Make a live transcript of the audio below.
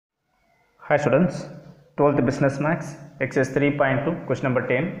Hi students, 12th Business Max, exercise 3.2, question number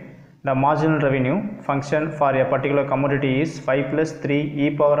 10. The marginal revenue function for a particular commodity is 5 plus 3 e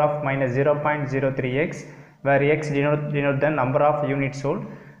power of minus 0.03x, where x denote the number of units sold.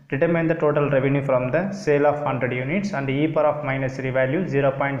 Determine the total revenue from the sale of 100 units and e power of minus 3 value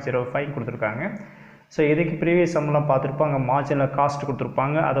 0.05 கொடுத்திருக்காங்க. So இதுக்கு previous சம்லாம் பார்த்துருப்பாங்க, marginal cost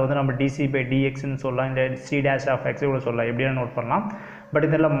கொடுத்துருப்பாங்க, அதை வந்து நம்ம DC by டிஎக்ஸ்ன்னு சொல்லலாம், இல்லை C dash of X கூட சொல்லலாம், எப்படின்னு நோட் பண்ணலாம். பட்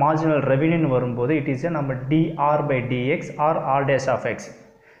இதில் மார்ஜினல் ரெவென்யூன்னு வரும்போது இட் இஸ் நம்ம TR by dx R R dash of X.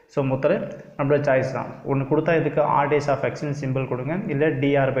 So மொத்தம் நம்மளோட சாய்ஸ் தான். ஒன்று கொடுத்தா இதுக்கு ஆர் டேஷ் ஆஃப் எக்ஸ்ன்னு சிம்பிள் கொடுங்க, இல்லை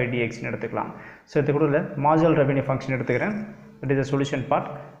டிஆர் பை டிஎக்ஸ்ன்னு எடுத்துக்கலாம். ஸோ இது கூட மார்ஜினல் ரெவென்யூ ஃபங்க்ஷன் எடுத்துக்கிறேன். It is the solution part.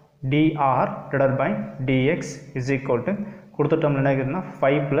 dr divided by dx is equal to கொடுத்துட்டோம் என்ன இருக்குதுன்னா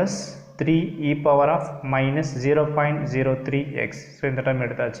 5 plus 3 e power of minus 0.03x. So இந்த டைம்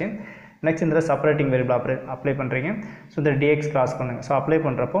எடுத்தாச்சு. நெக்ஸ்ட் இந்த செப்பரேட்டிங் வேரியபிள் அப்ளை பண்ணுறீங்க. ஸோ இந்த dx கிராஸ் பண்ணுங்கள். ஸோ அப்ளை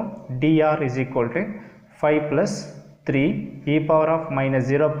பண்ணுறப்போ dr is equal to 5 plus 3 e power of minus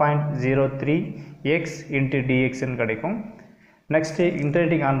 0.03x into dxன்னு கிடைக்கும். நெக்ஸ்ட்டு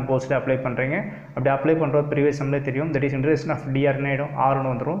இன்டகிரேட்டிங் ஆன் போஸ்ட்டில் apply பண்ணுறீங்க. அப்படி அப்ளை பண்ணுறது ப்ரீவியஸ் சம்லேயே தெரியும், that is integration of TR ஆகிடும், ஆர்னு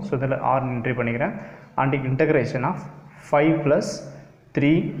வந்துடும். ஸோ இதில் ஆர் என்ட்ரி பண்ணிக்கிறேன். And integration of 5 plus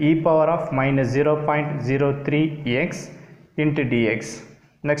 3 e power of minus 0.03x into dx.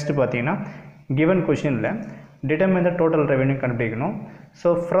 Next பார்த்தீங்கன்னா கிவன் கொஷினில் டிட்டர்மைன் த டோட்டல் ரெவென்யூ கண்டுபிடிக்கணும். So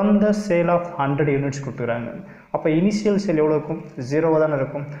from the sale of 100 units கொடுத்துக்கிறாங்க. அப்போ initial sale எவ்வளோ இருக்கும்? 0 தானே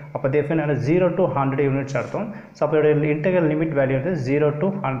இருக்கும். அப்போ டெஃபினட்டாக 0 to 100 யூனிட்ஸ் அர்த்தம். ஸோ அப்போ இதோட இன்டெக்ரல் லிமிட் வேல்யூ வந்து 0 to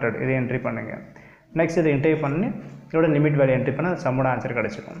 100 இதை என்ட்ரி பண்ணுங்கள். நெக்ஸ்ட் இதை என்ட்ரி பண்ணி இதோட லிமிட் வேல்யூ என்ட்ரி பண்ணால் சம்மோட ஆன்சர்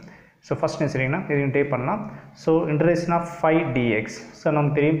கிடச்சிடும். ஸோ ஃபஸ்ட் என்ன சரிங்கன்னா இது என்ட்ரி பண்ணலாம். So integration of 5 dx. So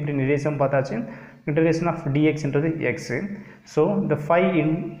நமக்கு தெரியும் இன்டகிரேஷன் பார்த்தாச்சு. Integration of dxன்றது x. ஸோ இந்த 5 in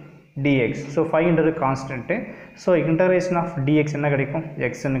dx. So 5ன்றது constant. So integration of dx என்ன கிடைக்கும்?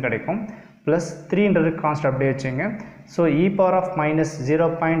 எக்ஸ்ன்னு கிடைக்கும். ப்ளஸ் 3ன்றது கான்ஸ்ட் அப்படியே வச்சுங்க. So e power of minus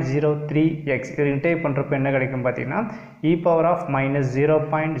 0.03x இது இன்டேக் பண்ணுறப்போ என்ன கிடைக்கும் பார்த்தீங்கன்னா e power of minus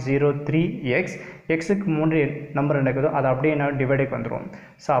 0.03x. எக்ஸுக்கு 3 நம்பர் என்ன இருக்குதோ அதை அப்படியே என்ன டிவைடுக்கு வந்துடும்.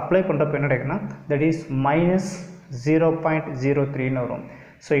 ஸோ அப்ளை பண்ணுறப்போ என்ன கிடைக்குன்னா தட் இஸ் மைனஸ் 0.03ன்னு வரும்.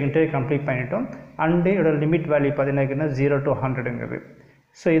 ஸோ இன்டேக் கம்ப்ளீட் பண்ணிட்டோம். அண்டு இதோட லிமிட் வேல்யூ பார்த்தீங்கன்னா 0 to 100ங்கிறது.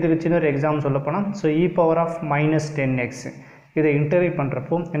 ஸோ இதுக்கு சின்ன ஒரு எக்ஸாம் சொல்ல போனால் so e power of minus 10x இதை இன்டகிரேட்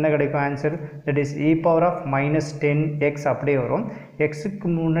பண்ணுறப்போ என்ன கிடைக்கும் answer? That is e power of minus 10x அப்படியே வரும். எக்ஸுக்கு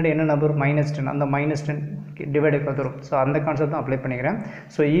முன்னாடி என்ன நம்பர்? மைனஸ் 10, அந்த மைனஸ் 10 டிவைடுக்கு வந்துடும். ஸோ அந்த கான்செப்ட் தான் அப்ளை பண்ணிக்கிறேன்.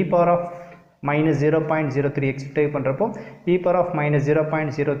 So e power of minus 0.03x integrate பண்ணுறப்போ e power of minus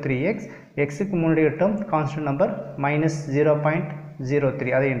 0.03x எக்ஸுக்கு முன்னாடி டேர்ம் கான்ஸ்டன்ட் நம்பர் மைனஸ்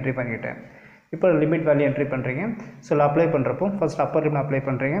 0.03 அதை என்ட்ரி பண்ணிக்கிட்டேன். இப்போ லிமிட் வேல்யூ என்ட்ரி பண்ணுறீங்க. ஸோ அப்ளை பண்ணுறப்போ ஃபஸ்ட் அப்பர் லிமிட் அப்ளை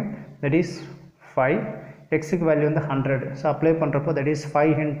பண்ணுறீங்க. தட் இஸ் 5, எக்ஸுக்கு வேல்யூ வந்து 100. ஸோ அப்ளை பண்ணுறப்போ தட் இஸ்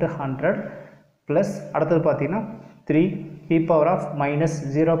 5 into 100 ப்ளஸ் அடுத்தது பார்த்தீங்கன்னா 3 e பவர் ஆஃப் மைனஸ்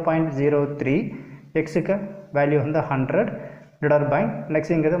 0.03 எக்ஸுக்கு வேல்யூ வந்து 100 divide by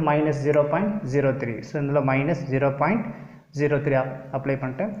next இங்கிறது minus 0.03. So இதில் மைனஸ் 0.03 அப்ளை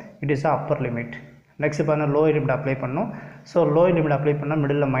பண்ணிட்டேன். It is upper limit. Next பார்த்தீங்கன்னா லோயர் லிமிட் அப்ளை பண்ணணும். ஸோ லோயர் லிமிட் அப்ளை பண்ணால்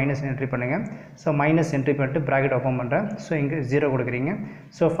மிடில் மைனஸ் என்ட்ரி பண்ணுங்கள். ஸோ மைனஸ் என்ட்ரி பண்ணிட்டு ப்ராக்கெட் ஓப்பன் பண்ணுறேன். ஸோ இங்கே 0 கொடுக்குறீங்க.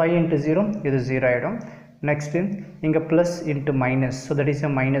 ஸோ 5 into 0 இது 0 ஆகிடும். நெக்ஸ்ட்டு இங்கே plus into minus. So that is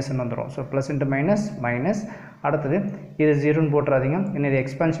மைனஸ்ன்னு வந்துடும். So plus into minus minus. அடுத்தது இது 0ன்னு போட்டுறாதீங்க, இன்னும் இது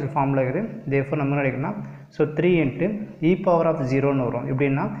எக்ஸ்பான்ஷன் ஃபார்மில் இருக்குது. தேர்ஃபோர் நம்ம கிடைக்குன்னா so 3 into e power of 0ன்னு வரும்.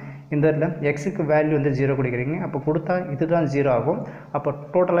 எப்படின்னா இந்த இடத்துல எக்ஸுக்கு வேல்யூ வந்து 0 கொடுக்குறீங்க. அப்போ கொடுத்தா இது தான் 0 ஆகும். அப்போ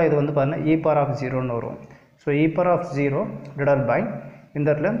டோட்டலாக இது வந்து பார்த்தீங்கன்னா e பவர் ஆஃப் 0ன்னு வரும். So e power of 0 divide by இந்த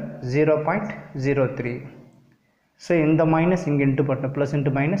இடத்துல 0.03. ஸோ இந்த மைனஸ் இங்கே இன்ட்டு பண்ணிட்டேன், plus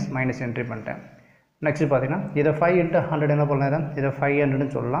into minus minus entry பண்ணிட்டேன். நெக்ஸ்ட் பார்த்தீங்கன்னா இதை 5 into 100 என்ன பண்ணலாம்? இதை 500ன்னு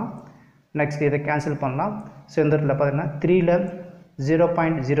சொல்லலாம். நெக்ஸ்ட் இதை கேன்சல் பண்ணலாம். ஸோ இந்த இடத்துல பார்த்தீங்கன்னா 3ல்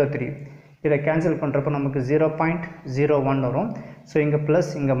 0.03 இதை கேன்சல் பண்ணுறப்போ நமக்கு 0.01 வரும். ஸோ இங்கே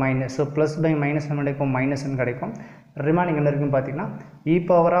ப்ளஸ் இங்கே minus. So plus pi minus என்ன கிடைக்கும்? மைனஸ்ன்னு கிடைக்கும். ரிமைனிங் என்ன இருக்குன்னு பார்த்தீங்கன்னா e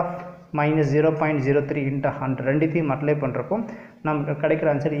power of minus 0.03 into 100 ரெண்டுத்தையும் அப்ளை பண்ணுறப்போ நமக்கு கிடைக்கிற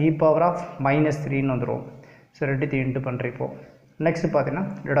answer e power of minus 3ன்னு வந்துடும். ஸோ ரெண்டுத்தையும் இன்ட்டு பண்ணுறப்போ நெக்ஸ்ட் பார்த்தீங்கன்னா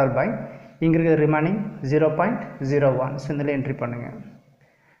டிவைட் பை இங்கே இருக்கிற ரிமைனிங் 0.01. ஸோ இதில் என்ட்ரி பண்ணுங்கள்.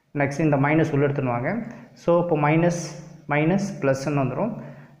 நெக்ஸ்ட் இந்த மைனஸ் உள்ள எடுத்துன்னு வாங்க. ஸோ இப்போ மைனஸ் மைனஸ் ப்ளஸ்ன்னு வந்துடும்.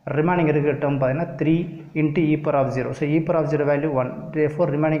 ரிமைனிங் இருக்கிற டேர்ம் பார்த்தீங்கன்னா 3 into e power of 0. So e power of 0 value 1.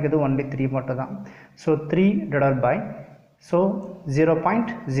 Therefore remaining இது ஒன்லி 3 மட்டும் தான். So 3 divide by so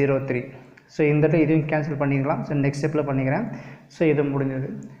 0.03. So இந்த இதையும் கேன்சல் பண்ணிக்கலாம். ஸோ நெக்ஸ்ட் ஸ்டெப்பில் பண்ணிக்கிறேன். ஸோ இது முடிஞ்சது.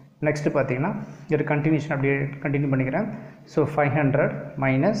 நெக்ஸ்ட்டு பார்த்தீங்கன்னா இது கண்டினியூஷன் அப்படியே கண்டினியூ பண்ணிக்கிறேன். So 500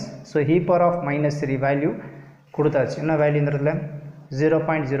 minus so e power of minus 3 value கொடுத்தாச்சு. என்ன வேல்யூங்கிறதுல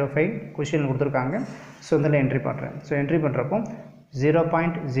 0.05 கொஷின் கொடுத்துருக்காங்க. ஸோ இதில் என்ட்ரி பண்ணுறேன். ஸோ என்ட்ரி பண்ணுறப்போ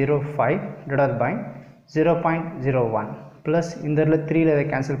 0.05 டிவைட் பை 0.01 ப்ளஸ் இந்த இடத்துல 3ல் இதை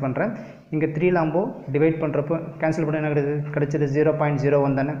கேன்சல் பண்ணுறேன். இங்கே 3ல் அம்போ டிவைட் பண்ணுறப்போ கேன்சல் பண்ண என்ன கிடைச்சது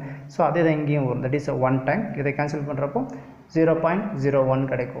 0.01 தானே. ஸோ அதே தான் இங்கேயும் வரும். That is one time. இதை கேன்சல் பண்ணுறப்போ 0.01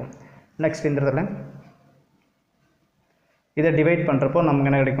 கிடைக்கும். நெக்ஸ்ட் இந்த இடத்துல இதை டிவைட் பண்ணுறப்போ நமக்கு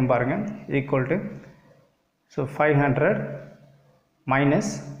என்ன கிடைக்கும் பாருங்கள். Equal to so 500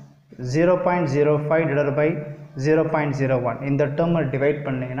 minus 0.05 divide by 0.01 இந்த டேர்மை டிவைட்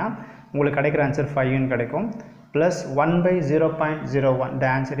பண்ணிங்கன்னா உங்களுக்கு கிடைக்கிற ஆன்சர் 5ன்னு கிடைக்கும். Plus 1 by 0.01 the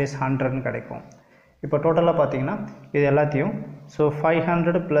answer is 100ன்னு கிடைக்கும். இப்போ டோட்டலாக பார்த்தீங்கன்னா இது எல்லாத்தையும் ஸோ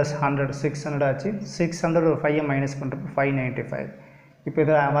 500 ப்ளஸ் 100 600 ஆச்சு. 600 ஒரு 5 மைனஸ் பண்ணுறப்போ 595. இப்போ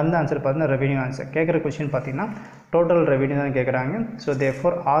இதில் வந்த ஆன்சர் பார்த்தீங்கன்னா ரெவென்யூ ஆன்சர். கேட்குற கொஷின் பார்த்தீங்கன்னா டோட்டல் ரெவென்யூ தான் கேட்குறாங்க. So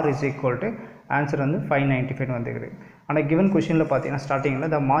therefore R is equal to answer வந்து 595 வந்துருக்குது. ஆனால் கிவன் கொஷினில் பார்த்தீங்கன்னா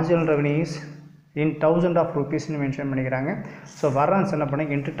ஸ்டார்டிங்கில் த marginal revenue is in 1000 of ருபீஸ்னு mention பண்ணிக்கிறாங்க. ஸோ வர ஆன்சர் என்ன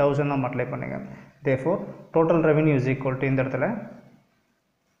பண்ணுங்க இன்ட்டு 1000 தான் அப்ளை பண்ணுங்கள். Therefore total revenue is equal to இந்த இடத்துல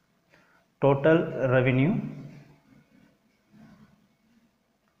டோட்டல் ரெவென்யூ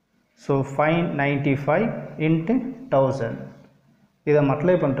ஸோ 595 இன்ட்டு 1000 இதை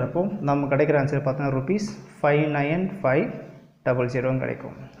மல்டிப்ளை பண்ணுறப்போ நம்ம கிடைக்கிற ஆன்சர் பார்த்தோன்னா ₹59500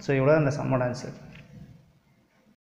 கிடைக்கும். ஸோ இவ்வளோ அந்த சம்மோட ஆன்சர்.